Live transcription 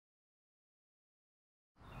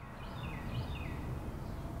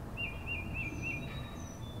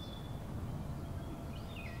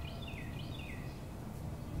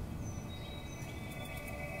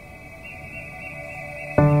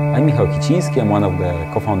I'm Michal Kicinski, I'm one of the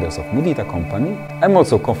co-founders of Mudita company. I'm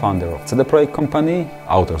also co-founder of CD Projekt company,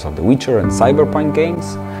 authors of The Witcher and Cyberpunk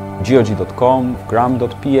games, GOG.com,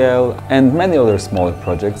 Gram.pl and many other smaller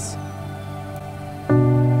projects.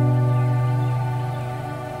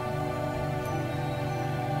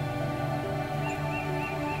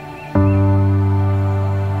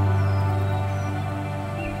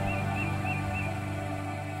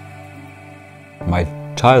 My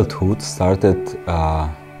childhood started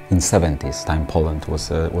in the 70s. Time Poland was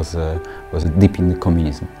deep in the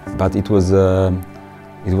communism, but it was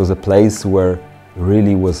a place where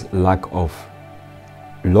really was lack of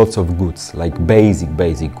lots of goods, like basic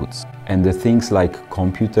goods, and the things like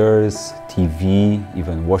computers, TV,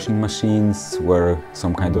 even washing machines were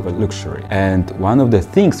some kind of a luxury. And one of the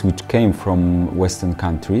things which came from Western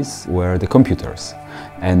countries were the computers.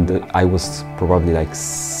 And I was probably like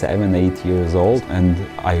 7, 8 years old, and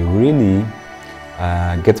I really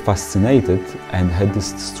get fascinated and had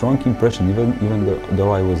this strong impression, even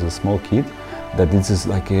though I was a small kid, that this is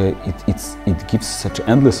like it gives such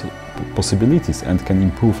endless possibilities and can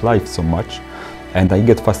improve life so much. And I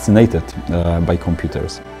get fascinated by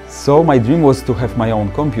computers. So my dream was to have my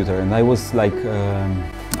own computer, and I was like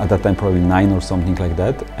at that time probably 9 or something like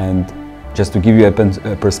that. And just to give you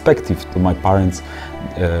a perspective, to my parents,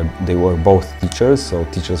 they were both teachers, so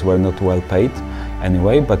teachers were not well paid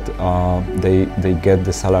anyway, but they get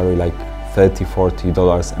the salary like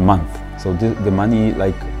 $30–40 a month. So the money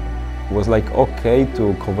was okay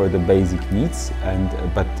to cover the basic needs,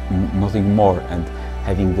 but nothing more. And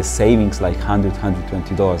having the savings like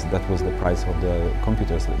 $100–120, that was the price of the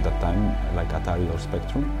computers at that time, like Atari or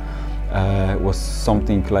Spectrum, was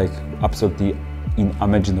something like absolutely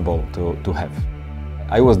unimaginable to have.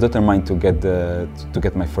 I was determined to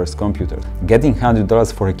get my first computer. Getting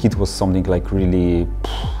 $100 for a kid was something like really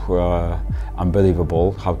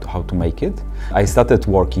unbelievable how to make it. I started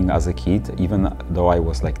working as a kid, even though I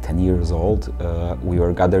was like 10 years old. We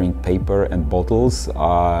were gathering paper and bottles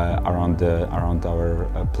around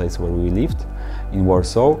our place where we lived in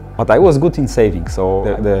Warsaw. But I was good in saving, so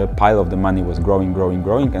the pile of the money was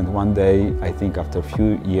growing, and one day, I think after a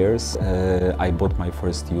few years, I bought my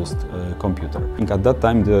first used computer. At that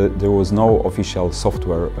time, there was no official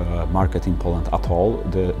software market in Poland at all.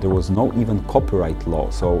 There was no even copyright law,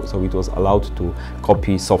 so it was allowed to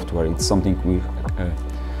copy software. It's something we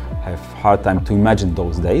have hard time to imagine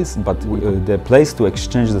those days, but the place to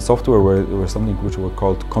exchange the software were something which were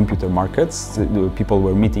called computer markets. People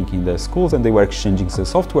were meeting in the schools and they were exchanging the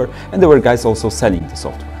software, and there were guys also selling the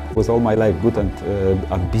software. I was all my life good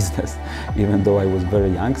at business, even though I was very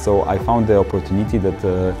young, so I found the opportunity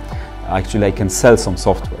that actually I can sell some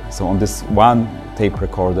software. So on this one tape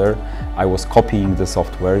recorder, I was copying the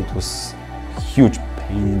software. It was huge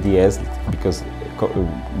pain in the ass because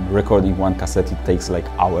recording one cassette, it takes like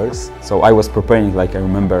hours. So I was preparing, like I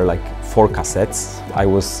remember, like 4 cassettes. I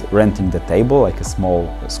was renting the table, like a small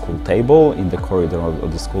school table in the corridor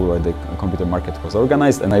of the school where the computer market was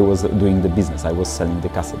organized, and I was doing the business. I was selling the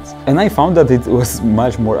cassettes. And I found that it was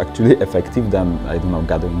much more actually effective than, I don't know,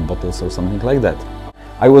 gathering bottles or something like that.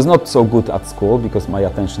 I was not so good at school because my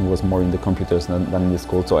attention was more in the computers than in the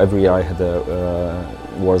school. So every year I had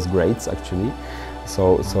worse grades actually.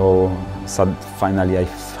 So finally I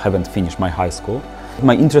haven't finished my high school.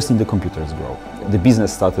 My interest in the computers grew. The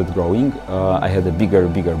business started growing. I had a bigger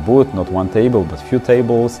booth, not one table, but few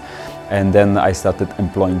tables. And then I started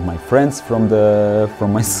employing my friends from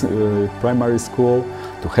my primary school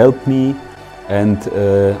to help me. And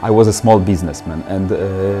I was a small businessman.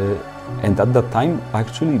 And at that time,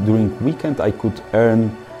 actually, during weekend, I could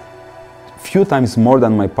earn few times more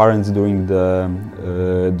than my parents during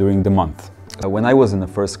the month. When I was in the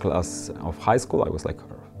first class of high school, I was like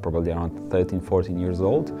probably around 13–14 years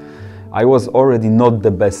old. I was already not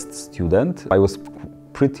the best student. I was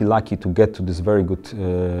pretty lucky to get to this very good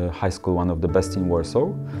high school, one of the best in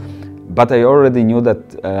Warsaw. But I already knew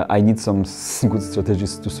that I need some good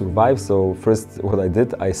strategies to survive. So first, what I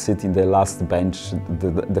did, I sit in the last bench,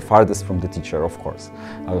 the farthest from the teacher, of course.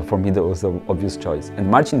 For me, that was an obvious choice.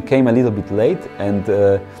 And Marcin came a little bit late,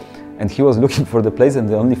 and he was looking for the place, and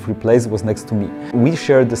the only free place was next to me. We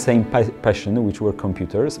shared the same passion, which were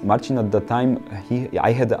computers. Marcin at that time,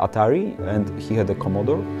 I had the Atari and he had the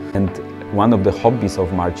Commodore. And one of the hobbies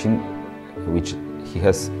of Marcin, which he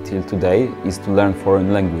has till today, is to learn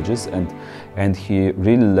foreign languages, and he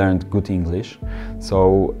really learned good English.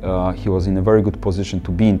 So he was in a very good position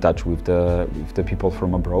to be in touch with the people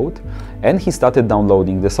from abroad, and he started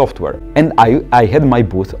downloading the software. And I had my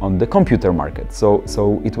booth on the computer market, so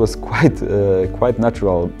it was quite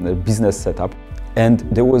natural business setup. And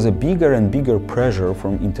there was a bigger and bigger pressure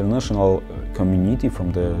from international community,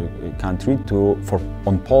 from the country,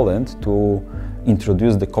 on Poland to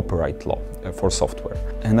introduce the copyright law for software.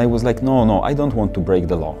 And I was like, no, I don't want to break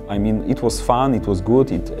the law. I mean, it was fun, it was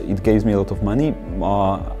good, it gave me a lot of money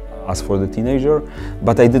as for the teenager,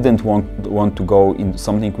 but I didn't want to go in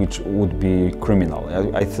something which would be criminal.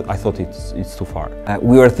 I thought it's too far.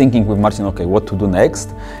 We were thinking with Marcin, okay, what to do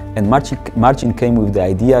next? And Marcin came with the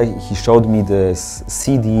idea. He showed me the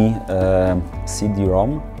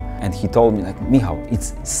CD-ROM, and he told me, like, Michal,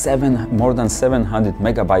 it's more than 700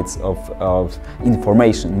 megabytes of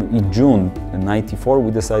information. In June '94,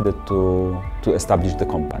 we decided to establish the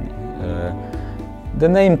company. The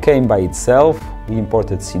name came by itself. We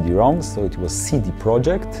imported CD-ROMs, so it was CD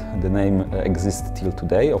Project. The name exists till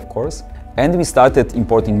today, of course. And we started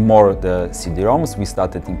importing more the CD-ROMs. We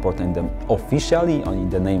started importing them officially in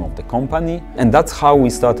the name of the company. And that's how we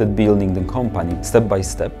started building the company, step by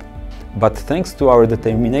step. But thanks to our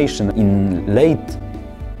determination, in late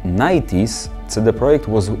 90s, CD Projekt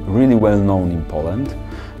was really well known in Poland.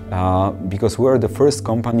 Because we were the first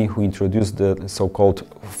company who introduced the so-called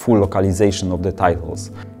full localization of the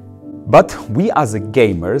titles. But we as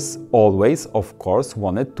gamers always, of course,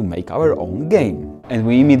 wanted to make our own game. And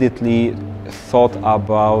we immediately thought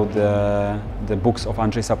about the books of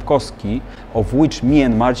Andrzej Sapkowski, of which me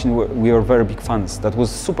and Marcin we were very big fans. That was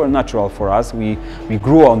supernatural for us. We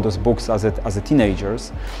grew on those books as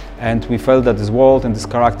teenagers, and we felt that this world and this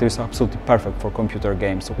character is absolutely perfect for computer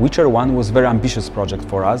games. So Witcher 1 was a very ambitious project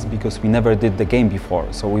for us because we never did the game before.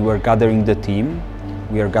 So we were gathering the team,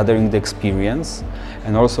 we are gathering the experience,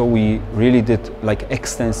 and also we really did like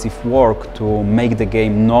extensive work to make the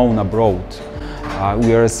game known abroad.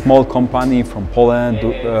 We are a small company from Poland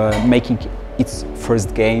making its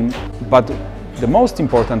first game, but the most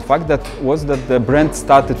important fact was that the brand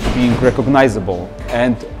started being recognizable,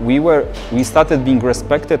 and we started being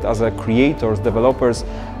respected as creators, developers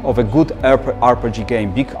of a good RPG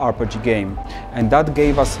game, big RPG game, and that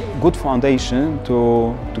gave us good foundation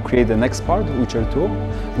to create the next part, Witcher 2,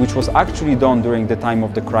 which was actually done during the time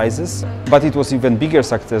of the crisis, but it was even bigger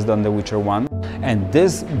success than the Witcher 1. And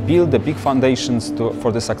this built the big foundations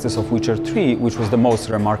for the success of Witcher 3, which was the most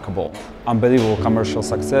remarkable. Unbelievable commercial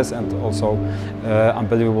success, and also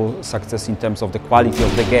unbelievable success in terms of the quality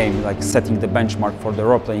of the game, like setting the benchmark for the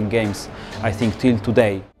role-playing games, I think, till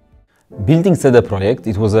today. Building CD Projekt,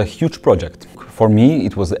 it was a huge project. For me,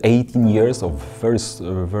 it was 18 years of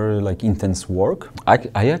very like intense work.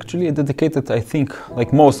 I actually dedicated, I think,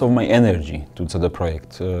 like most of my energy to CD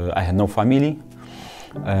Projekt. I had no family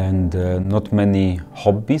and not many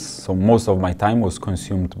hobbies, so most of my time was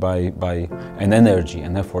consumed by an energy,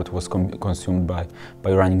 and effort was consumed by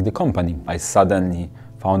running the company. I suddenly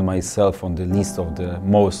found myself on the list of the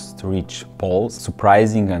most rich Poles,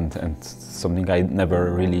 surprising and something I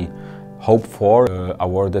never really hoped for,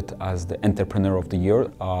 awarded as the Entrepreneur of the Year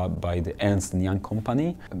by the Ernst & Young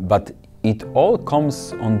company. But it all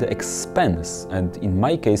comes on the expense, and in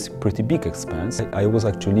my case, pretty big expense. I was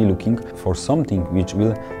actually looking for something which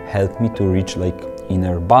will help me to reach like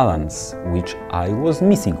inner balance, which I was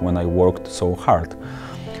missing when I worked so hard.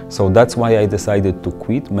 So that's why I decided to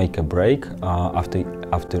quit, make a break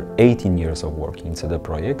after 18 years of working in CD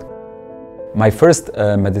Projekt. My first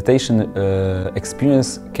meditation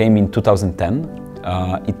experience came in 2010.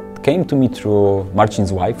 It came to me through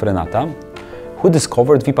Marcin's wife, Renata, who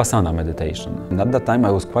discovered Vipassana meditation. And at that time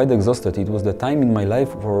I was quite exhausted. It was the time in my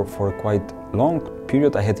life for a quite long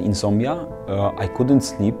period I had insomnia. I couldn't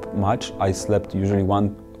sleep much. I slept usually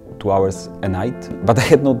 1-2 hours a night, but I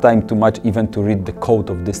had no time too much even to read the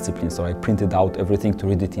code of discipline, so I printed out everything to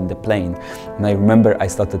read it in the plane. And I remember I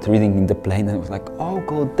started reading in the plane and I was like, oh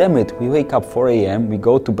god damn it, we wake up 4 a.m, we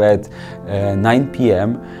go to bed 9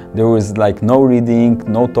 p.m, there was like no reading,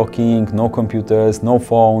 no talking, no computers, no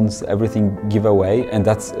phones, everything give away, and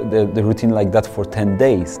that's the routine like that for 10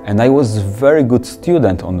 days. And I was a very good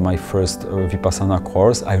student on my first Vipassana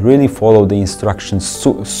course. I really followed the instructions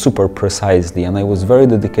super precisely, and I was very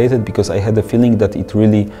dedicated because I had a feeling that it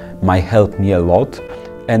really might help me a lot.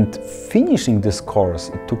 And finishing this course,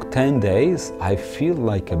 it took 10 days, I feel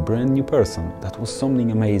like a brand new person. That was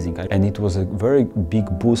something amazing. And it was a very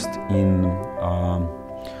big boost in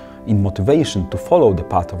motivation to follow the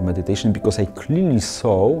path of meditation, because I clearly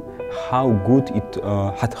saw how good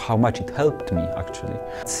how much it helped me actually.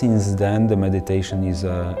 Since then, the meditation is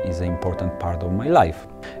an important part of my life.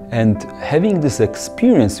 And having this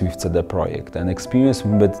experience with CD Projekt and experience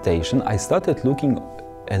with meditation, I started looking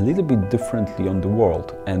a little bit differently on the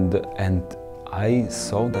world, and I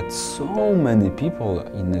saw that so many people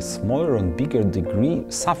in a smaller and bigger degree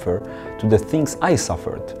suffer to the things I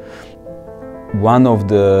suffered. One of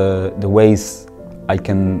the ways I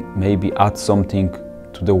can maybe add something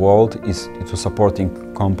to the world is to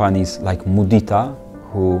supporting companies like Mudita,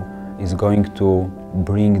 who is going to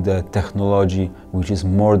bring the technology which is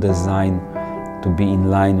more designed to be in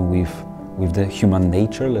line with the human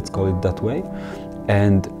nature, let's call it that way.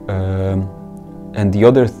 And the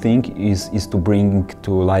other thing is to bring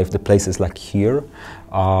to life the places like here,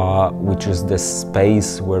 which is the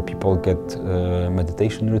space where people get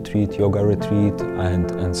meditation retreat, yoga retreat,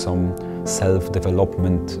 and some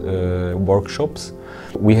self-development workshops.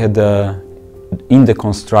 We had in the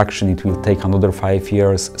construction, it will take another 5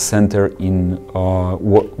 years, center in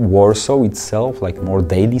Warsaw itself, like more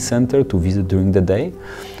daily center to visit during the day.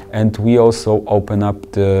 And we also open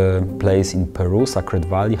up the place in Peru, Sacred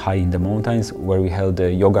Valley, high in the mountains, where we held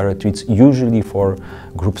the yoga retreats, usually for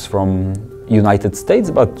groups from United States,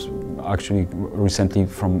 but actually recently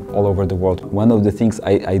from all over the world. One of the things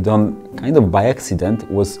I done kind of by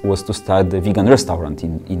accident was to start the vegan restaurant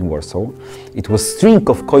in Warsaw. It was a string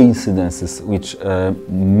of coincidences which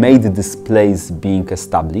made this place being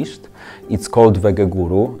established. It's called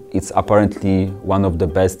Vegeguru. It's apparently one of the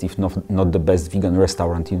best, if not the best, vegan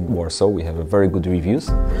restaurant in Warsaw. We have very good reviews.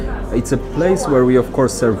 It's a place where we of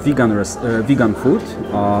course serve vegan food,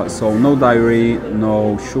 so no dairy,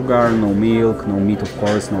 no sugar, no milk, no meat of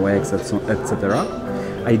course, no eggs, etc.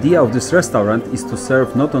 Idea of this restaurant is to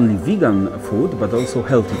serve not only vegan food but also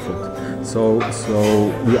healthy food. So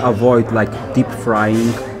we avoid like deep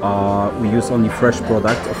frying. We use only fresh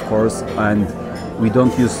products, of course, and we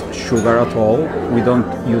don't use sugar at all. We don't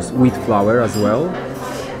use wheat flour as well.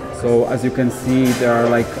 So as you can see, there are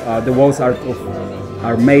like the walls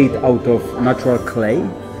are made out of natural clay.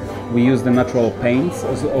 We use the natural paints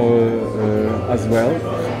as well.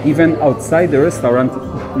 Even outside the restaurant,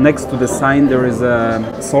 next to the sign, there is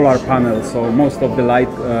a solar panel. So most of the light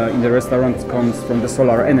in the restaurant comes from the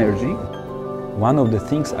solar energy. One of the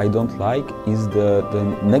things I don't like is the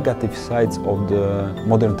negative sides of the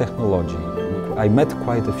modern technology. I met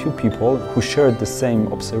quite a few people who shared the same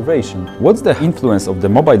observation. What's the influence of the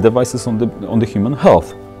mobile devices on the human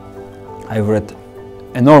health? I've read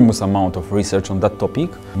enormous amount of research on that topic.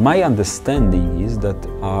 My understanding is that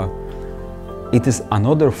it is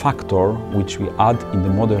another factor which we add in the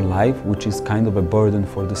modern life, which is kind of a burden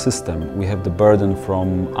for the system. We have the burden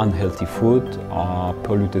from unhealthy food,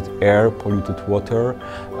 polluted air, polluted water,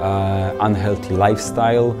 unhealthy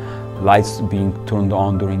lifestyle, lights being turned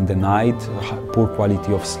on during the night, poor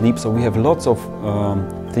quality of sleep. So we have lots of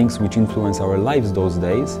things which influence our lives those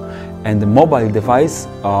days. And the mobile device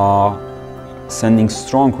sending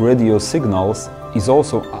strong radio signals is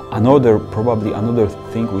also probably another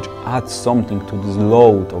thing which adds something to this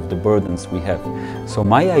load of the burdens we have. So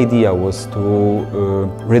my idea was to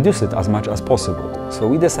reduce it as much as possible. So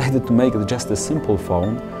we decided to make it just a simple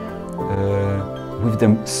phone with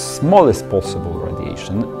the smallest possible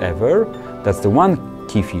radiation ever. That's the one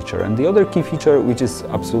key feature. And the other key feature, which is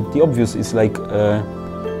absolutely obvious, is like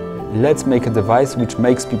let's make a device which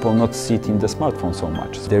makes people not sit in the smartphone so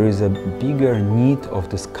much. There is a bigger need of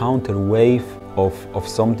this counter wave of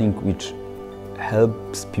something which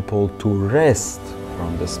helps people to rest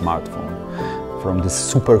from the smartphone, from the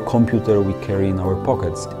supercomputer we carry in our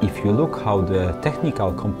pockets. If you look how the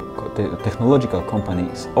technological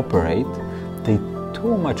companies operate, they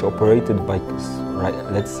too much operated by,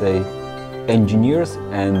 let's say, engineers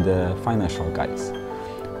and financial guys.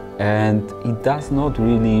 And it does not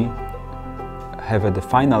really have the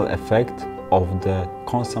final effect of the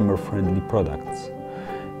consumer-friendly products.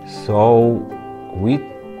 So we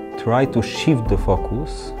try to shift the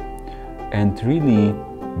focus and really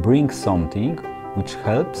bring something which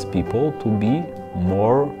helps people to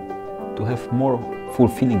have more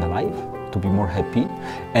fulfilling life, to be more happy.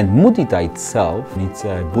 And Mudita itself, it's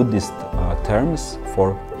Buddhist terms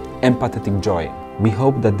for empathetic joy. We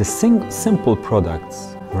hope that the simple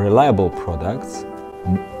products, reliable products,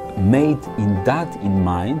 made in that in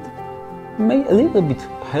mind, may a little bit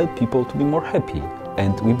help people to be more happy.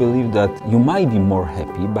 And we believe that you might be more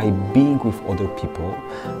happy by being with other people,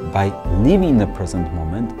 by living in the present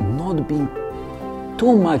moment, not being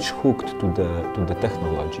too much hooked to the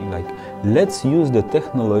technology. Like, let's use the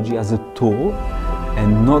technology as a tool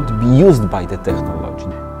and not be used by the technology.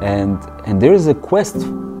 And there is a quest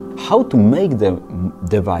how to make the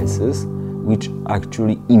devices which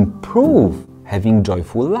actually improve having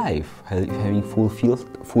joyful life, having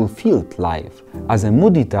fulfilled life. As a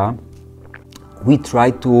Mudita, we try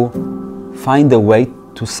to find a way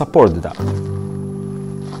to support that.